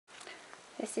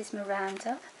This is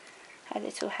Miranda. Her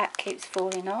little hat keeps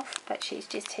falling off, but she's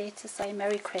just here to say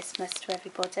Merry Christmas to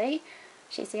everybody.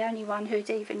 She's the only one who'd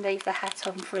even leave the hat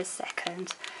on for a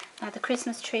second. Now the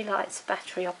Christmas tree light's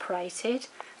battery operated,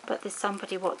 but there's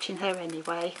somebody watching her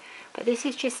anyway. But this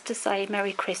is just to say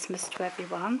Merry Christmas to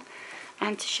everyone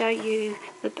and to show you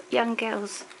the young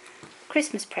girl's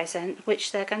Christmas present,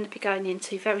 which they're going to be going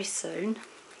into very soon.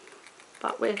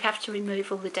 But we'll have to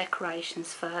remove all the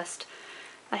decorations first.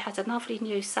 They had a lovely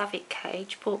new Savick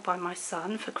cage bought by my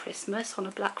son for Christmas on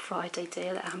a Black Friday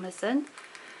deal at Amazon.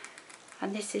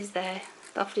 And this is their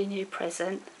lovely new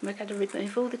present. We're going to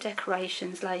remove all the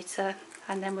decorations later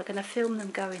and then we're going to film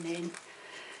them going in.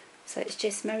 So it's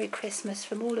just Merry Christmas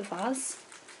from all of us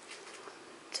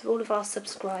to all of our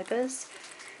subscribers,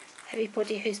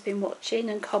 everybody who's been watching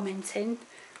and commenting.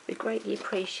 We greatly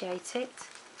appreciate it.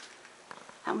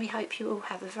 And we hope you all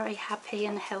have a very happy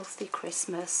and healthy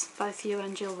Christmas, both you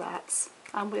and your rats.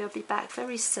 And we'll be back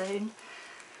very soon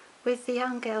with the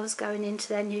young girls going into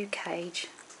their new cage.